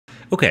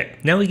Okay,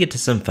 now we get to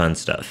some fun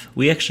stuff.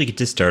 We actually get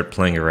to start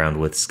playing around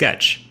with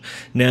Sketch.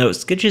 Now,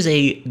 Sketch is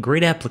a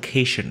great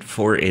application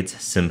for its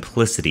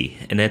simplicity,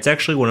 and that's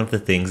actually one of the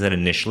things that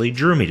initially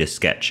drew me to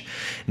Sketch.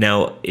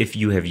 Now, if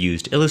you have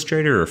used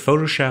Illustrator or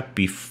Photoshop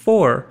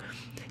before,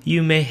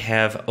 you may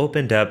have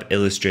opened up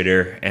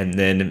Illustrator and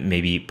then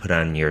maybe put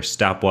on your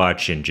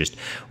stopwatch and just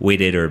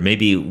waited, or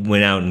maybe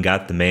went out and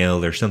got the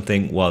mail or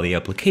something while the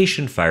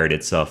application fired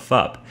itself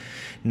up.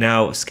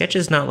 Now, Sketch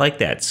is not like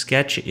that.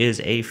 Sketch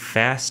is a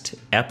fast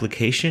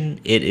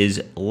application. It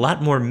is a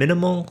lot more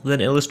minimal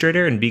than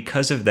Illustrator, and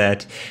because of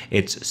that,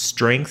 its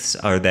strengths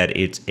are that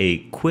it's a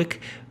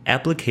quick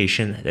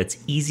application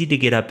that's easy to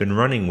get up and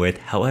running with,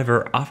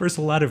 however, offers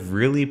a lot of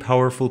really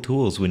powerful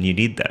tools when you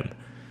need them.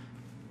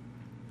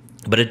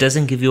 But it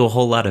doesn't give you a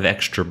whole lot of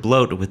extra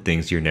bloat with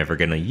things you're never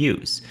going to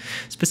use.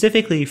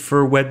 Specifically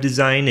for web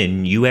design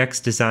and UX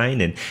design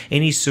and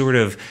any sort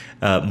of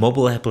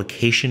mobile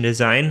application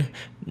design,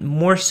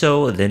 more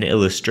so than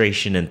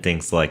illustration and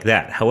things like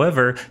that.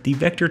 However, the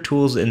vector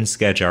tools in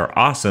Sketch are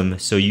awesome,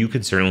 so you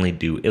can certainly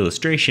do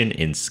illustration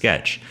in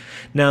Sketch.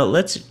 Now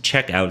let's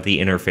check out the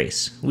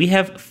interface. We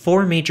have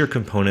four major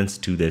components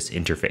to this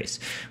interface.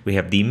 We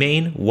have the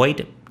main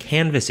white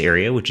canvas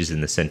area, which is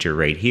in the center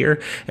right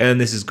here, and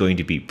this is going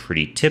to be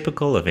pretty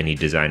typical of any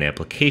design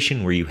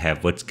application where you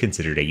have what's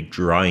considered a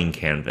drawing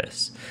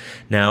canvas.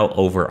 Now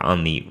over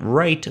on the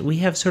right, we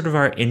have sort of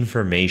our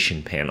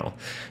information panel.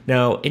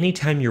 Now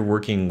anytime you're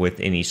working with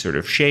any sort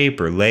of shape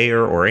or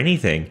layer or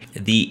anything,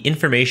 the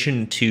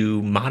information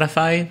to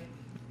modify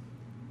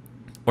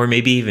or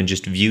maybe even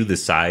just view the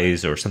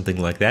size or something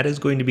like that is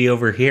going to be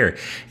over here.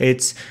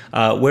 It's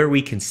where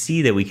we can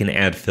see that we can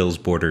add fills,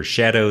 borders,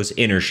 shadows,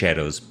 inner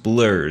shadows,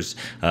 blurs.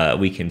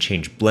 We can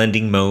change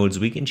blending modes.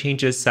 We can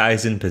change the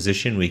size and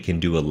position. We can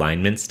do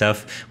alignment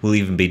stuff. We'll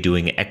even be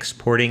doing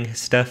exporting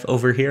stuff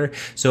over here.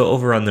 So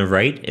over on the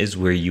right is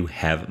where you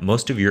have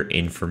most of your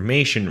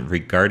information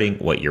regarding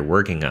what you're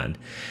working on.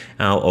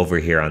 Now over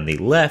here on the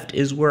left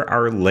is where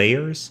our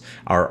layers,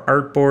 our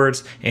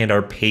artboards, and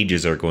our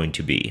pages are going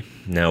to be.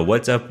 Now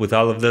what's up with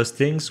all of those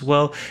things?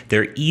 Well,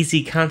 they're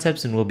easy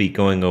concepts and we'll be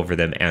going over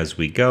them as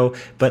we go,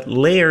 but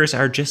layers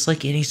are just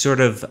like any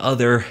sort of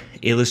other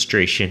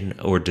illustration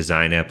or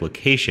design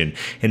application,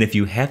 and if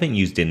you haven't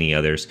used any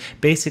others,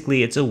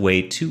 basically it's a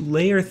way to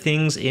layer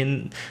things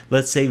in,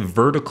 let's say,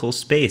 vertical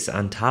space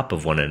on top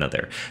of one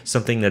another.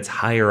 Something that's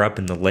higher up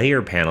in the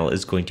layer panel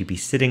is going to be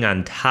sitting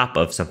on top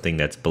of something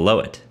that's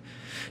below it.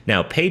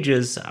 Now,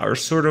 pages are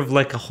sort of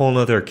like a whole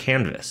nother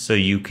canvas, so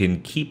you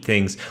can keep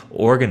things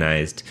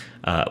organized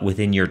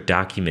within your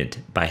document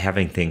by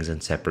having things in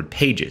separate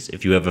pages.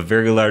 If you have a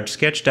very large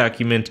sketch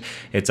document,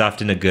 it's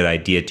often a good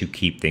idea to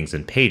keep things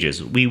in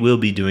pages. We will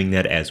be doing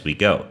that as we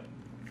go.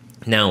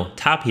 Now,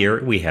 top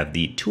here, we have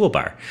the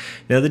toolbar.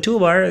 Now, the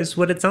toolbar is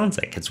what it sounds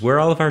like. It's where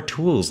all of our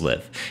tools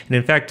live. And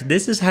in fact,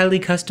 this is highly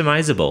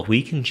customizable.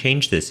 We can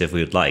change this if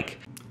we would like.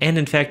 And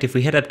in fact, if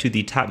we head up to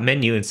the top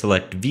menu and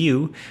select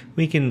View,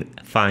 we can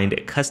find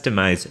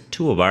Customize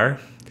Toolbar,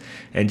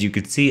 and you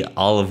can see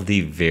all of the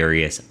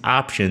various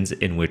options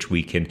in which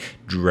we can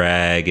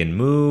drag and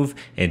move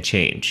and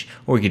change.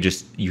 Or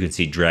you can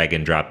see drag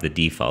and drop the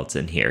defaults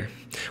in here.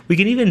 We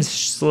can even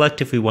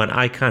select if we want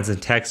icons and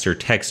text or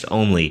text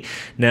only.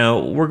 Now,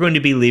 we're going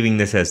to be leaving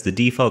this as the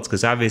defaults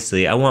because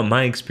obviously I want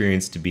my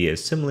experience to be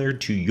as similar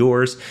to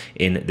yours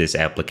in this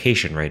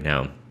application right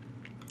now.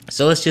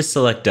 So let's just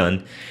select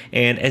done,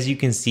 and as you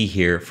can see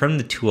here from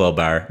the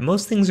toolbar,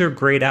 most things are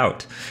grayed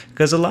out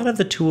because a lot of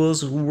the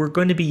tools we're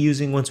going to be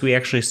using once we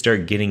actually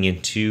start getting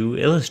into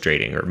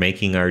illustrating or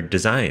making our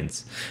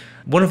designs.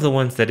 One of the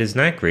ones that is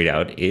not grayed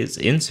out is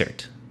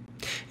insert.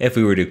 If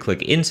we were to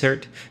click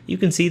insert, you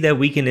can see that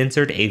we can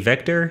insert a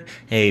vector,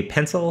 a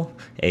pencil,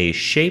 a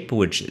shape,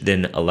 which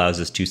then allows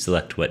us to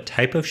select what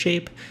type of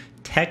shape,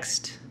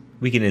 text,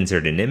 we can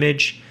insert an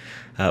image,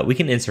 we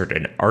can insert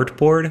an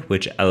artboard,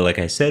 which, like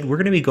I said, we're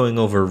going to be going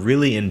over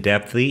really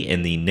in-depthly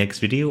in the next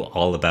video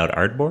all about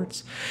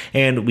artboards.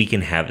 And we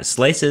can have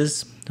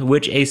slices,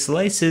 which a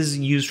slice is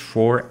used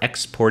for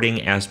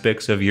exporting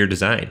aspects of your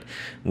design.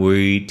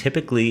 We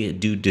typically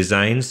do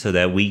designs so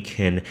that we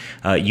can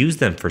use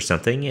them for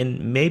something,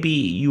 and maybe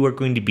you are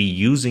going to be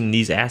using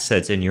these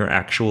assets in your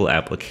actual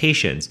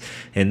applications.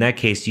 In that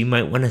case, you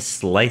might want to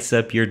slice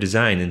up your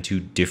design into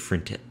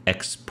different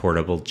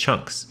exportable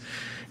chunks.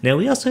 Now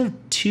we also have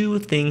two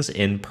things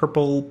in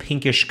purple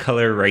pinkish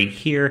color right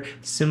here,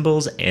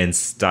 symbols and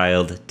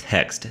styled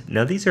text.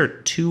 Now these are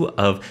two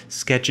of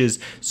Sketch's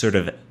sort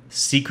of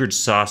secret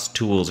sauce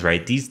tools,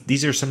 right?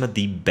 These are some of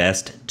the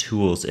best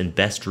tools and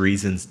best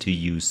reasons to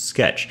use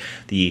Sketch.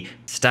 The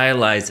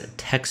stylized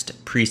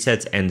text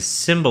presets and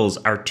symbols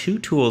are two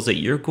tools that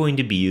you're going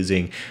to be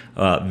using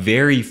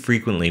very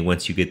frequently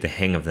once you get the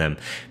hang of them,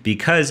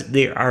 because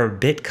they are a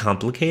bit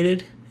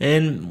complicated.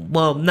 And,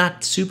 well,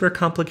 not super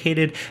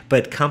complicated,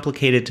 but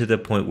complicated to the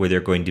point where they're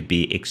going to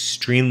be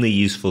extremely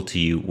useful to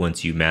you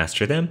once you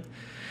master them.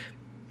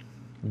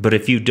 But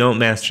if you don't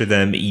master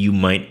them, you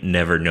might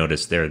never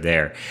notice they're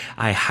there.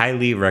 I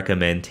highly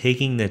recommend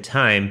taking the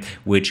time,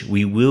 which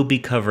we will be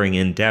covering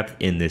in depth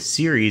in this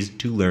series,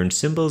 to learn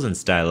symbols and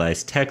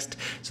stylized text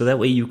so that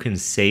way you can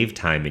save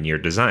time in your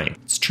design.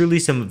 It's truly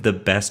some of the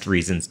best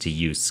reasons to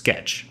use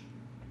Sketch.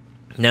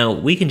 Now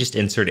we can just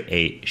insert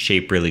a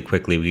shape really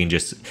quickly. We can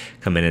just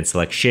come in and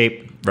select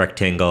shape,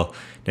 rectangle.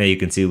 Now you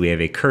can see we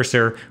have a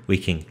cursor. We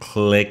can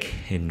click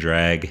and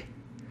drag.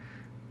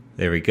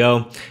 There we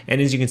go. And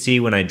as you can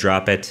see, when I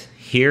drop it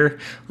here,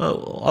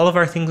 all of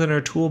our things on our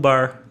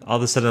toolbar all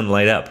of a sudden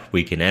light up.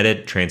 We can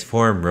edit,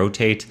 transform,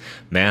 rotate,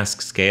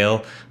 mask,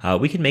 scale.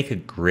 We can make a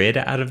grid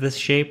out of this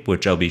shape,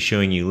 which I'll be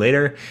showing you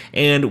later.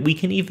 And we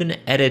can even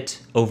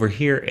edit over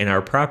here in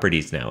our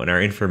properties now, in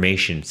our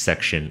information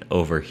section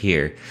over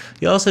here.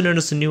 You'll also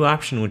notice a new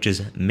option, which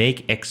is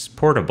make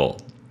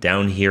exportable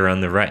down here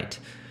on the right.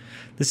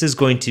 This is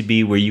going to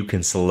be where you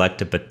can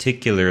select a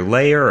particular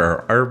layer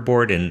or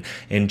artboard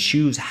and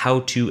choose how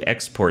to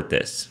export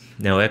this.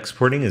 Now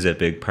exporting is a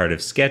big part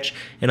of Sketch,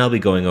 and I'll be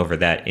going over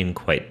that in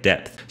quite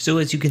depth. So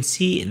as you can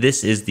see,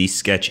 this is the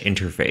Sketch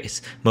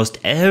interface. Most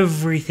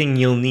everything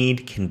you'll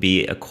need can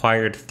be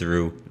acquired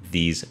through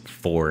these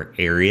 4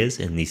 areas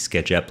in the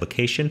Sketch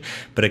application,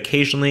 but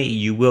occasionally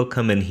you will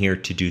come in here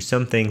to do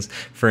some things.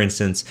 For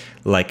instance,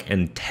 like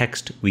in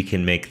text, we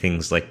can make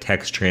things like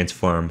text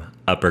transform,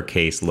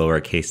 uppercase,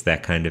 lowercase,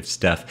 that kind of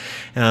stuff.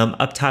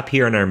 Up top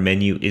here on our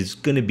menu is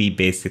going to be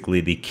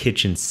basically the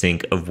kitchen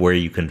sink of where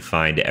you can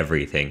find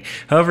everything.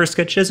 However,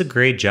 Sketch does a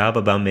great job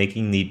about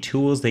making the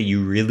tools that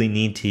you really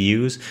need to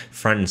use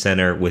front and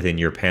center within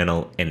your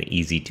panel and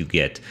easy to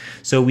get.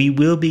 So we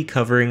will be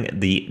covering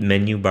the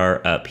menu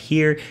bar up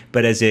here,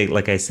 but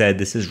like I said,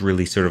 this is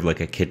really sort of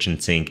like a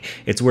kitchen sink.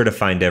 It's where to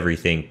find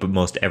everything, but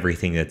most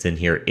everything that's in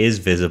here is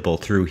visible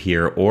through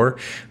here, or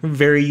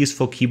very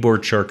useful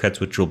keyboard shortcuts,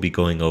 which we'll be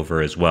going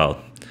over as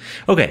well.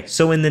 Okay,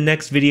 so in the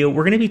next video,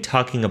 we're going to be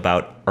talking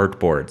about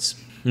artboards.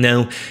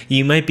 Now,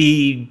 you might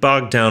be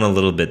bogged down a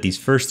little bit. These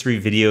first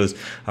 3 videos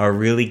are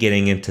really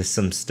getting into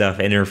some stuff,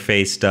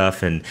 interface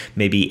stuff, and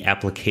maybe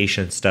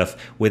application stuff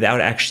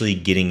without actually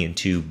getting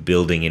into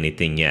building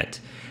anything yet.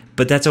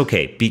 But that's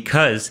okay,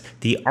 because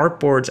the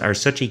artboards are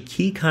such a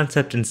key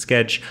concept in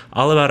Sketch.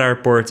 All about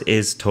artboards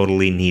is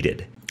totally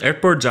needed.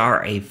 Artboards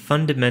are a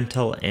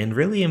fundamental and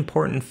really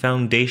important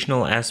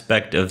foundational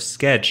aspect of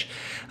Sketch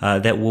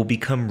that will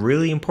become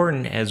really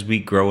important as we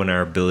grow in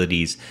our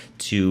abilities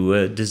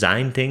to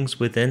design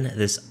things within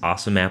this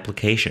awesome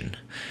application.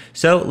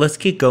 So let's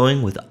get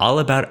going with all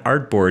about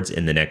artboards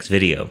in the next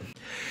video.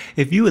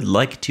 If you would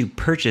like to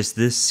purchase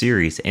this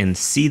series and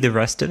see the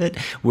rest of it,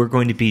 we're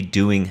going to be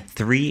doing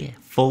 3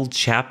 full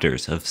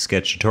chapters of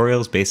Sketch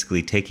tutorials,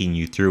 basically taking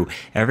you through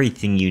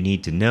everything you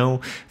need to know,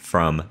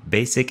 from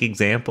basic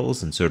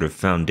examples and sort of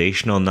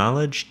foundational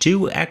knowledge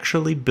to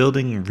actually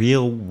building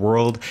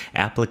real-world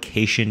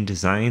application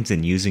designs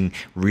and using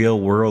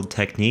real-world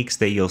techniques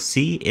that you'll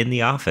see in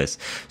the office.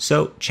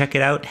 So check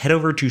it out. Head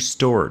over to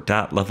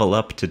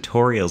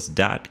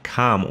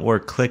store.leveluptutorials.com or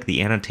click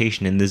the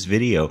annotation in this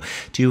video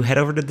to head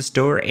over to the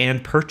store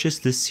and purchase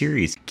this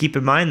series. Keep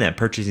in mind that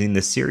purchasing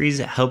this series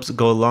helps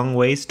go a long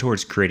ways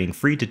towards creating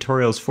free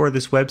tutorials for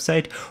this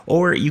website,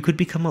 or you could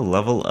become a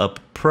Level Up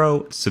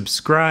Pro,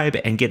 subscribe,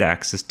 and get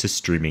access to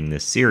streaming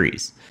this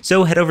series.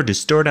 So head over to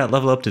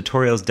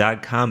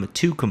store.leveluptutorials.com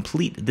to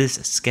complete this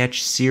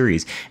Sketch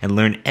series and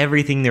learn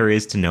everything there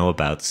is to know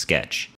about Sketch.